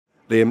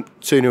Liam,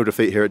 2-0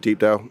 defeat here at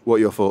Deepdale. What are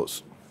your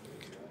thoughts?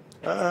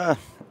 Not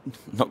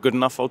good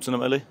enough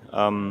ultimately.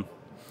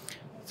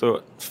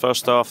 Thought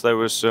first half there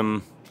was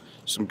some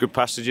good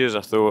passages.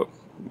 I thought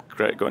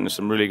got into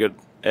some really good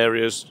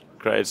areas,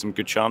 created some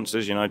good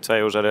chances. You know,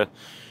 Tails had a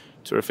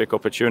terrific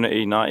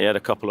opportunity. Knighty had a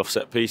couple of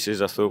set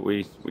pieces. I thought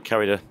we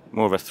carried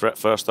more of a threat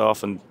first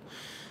half, and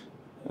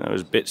there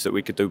was bits that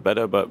we could do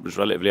better, but it was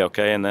relatively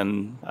okay. And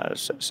then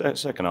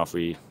second half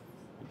we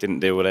didn't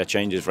deal with their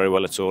changes very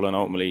well at all, and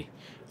ultimately,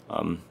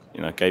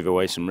 gave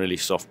away some really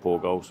soft, poor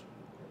goals.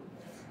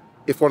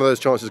 If one of those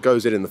chances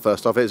goes in the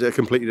first half, is it a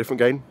completely different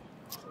game?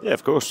 Yeah,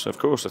 of course. I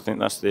think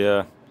that's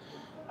the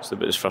bit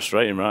that's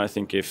frustrating, right? I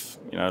think if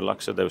like I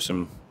said, there were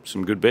some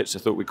good bits. I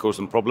thought we caused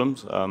them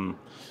problems.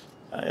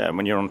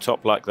 When you're on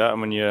top like that,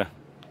 and when you're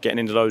getting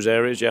into those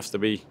areas, you have to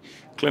be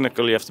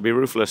clinical. You have to be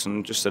ruthless,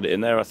 and just set it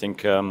in there. I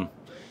think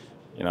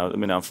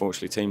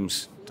unfortunately,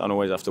 teams don't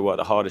always have to work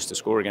the hardest to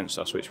score against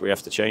us, which we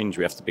have to change.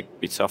 We have to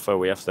be tougher.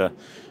 We have to,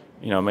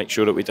 make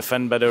sure that we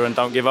defend better and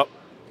don't give up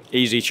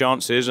easy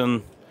chances.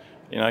 And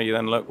you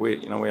then look, we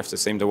have to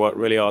seem to work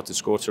really hard to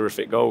score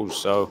terrific goals.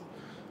 So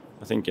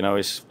I think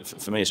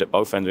for me, it's at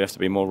both ends. We have to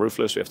be more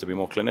ruthless. We have to be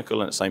more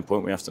clinical, and at the same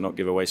point, we have to not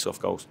give away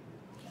soft goals.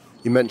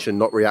 You mentioned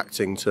not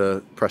reacting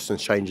to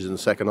Preston's changes in the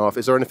second half.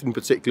 Is there anything in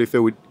particular you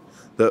feel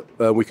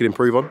that we could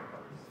improve on?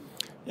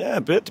 Yeah,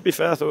 a bit. To be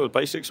fair, I thought it was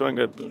basics.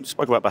 I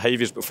spoke about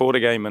behaviours before the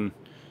game, and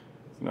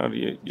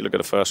you look at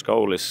the first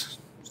goal, it's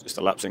just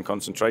a lapse in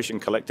concentration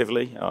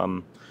collectively.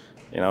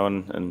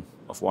 And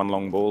off one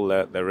long ball,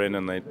 they're in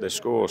and they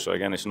score. So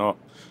again, it's not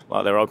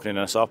like they're opening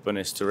us up and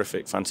it's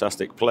terrific,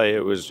 fantastic play.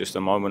 It was just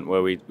a moment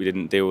where we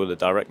didn't deal with the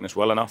directness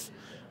well enough,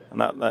 and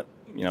that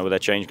with their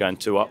change going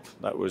 2 up,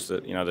 that was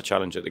the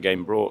challenge that the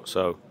game brought.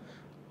 So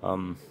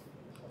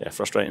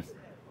frustrating.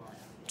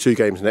 2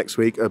 games next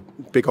week, a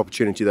big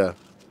opportunity there.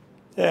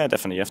 Yeah,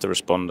 definitely. You have to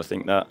respond. I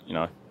think that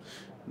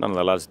none of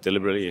the lads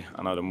deliberately,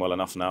 I know them well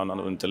enough now, none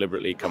of them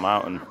deliberately come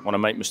out and want to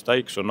make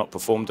mistakes or not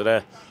perform to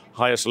their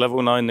highest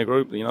level now in the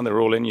group. They're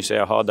all in. You see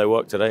how hard they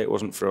worked today. It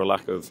wasn't for a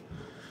lack of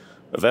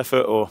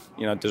effort or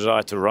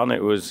desire to run.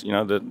 It was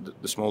the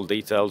small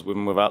details with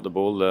and without the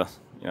ball, the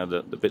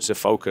bits of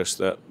focus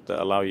that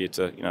allow you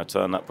to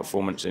turn that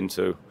performance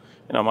into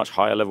a much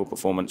higher level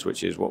performance,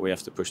 which is what we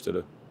have to push to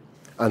do.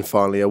 And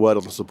finally, a word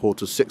on the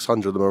supporters.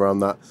 600 of them around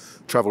that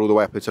travel all the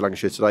way up to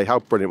Lancashire today. How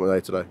brilliant were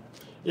they today?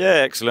 Yeah,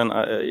 excellent.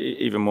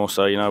 Even more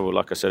so,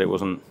 like I said, it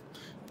wasn't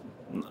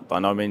by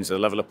no means the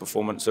level of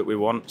performance that we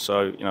want.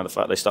 So, the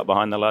fact they stuck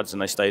behind the lads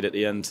and they stayed at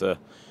the end to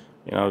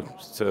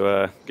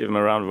give them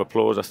a round of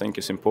applause, I think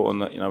it's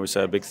important that, we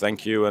say a big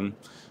thank you. And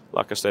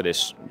like I said,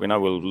 we know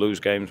we'll lose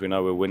games, we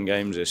know we'll win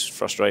games. It's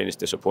frustrating, it's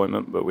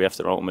disappointment, but we have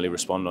to ultimately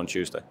respond on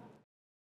Tuesday.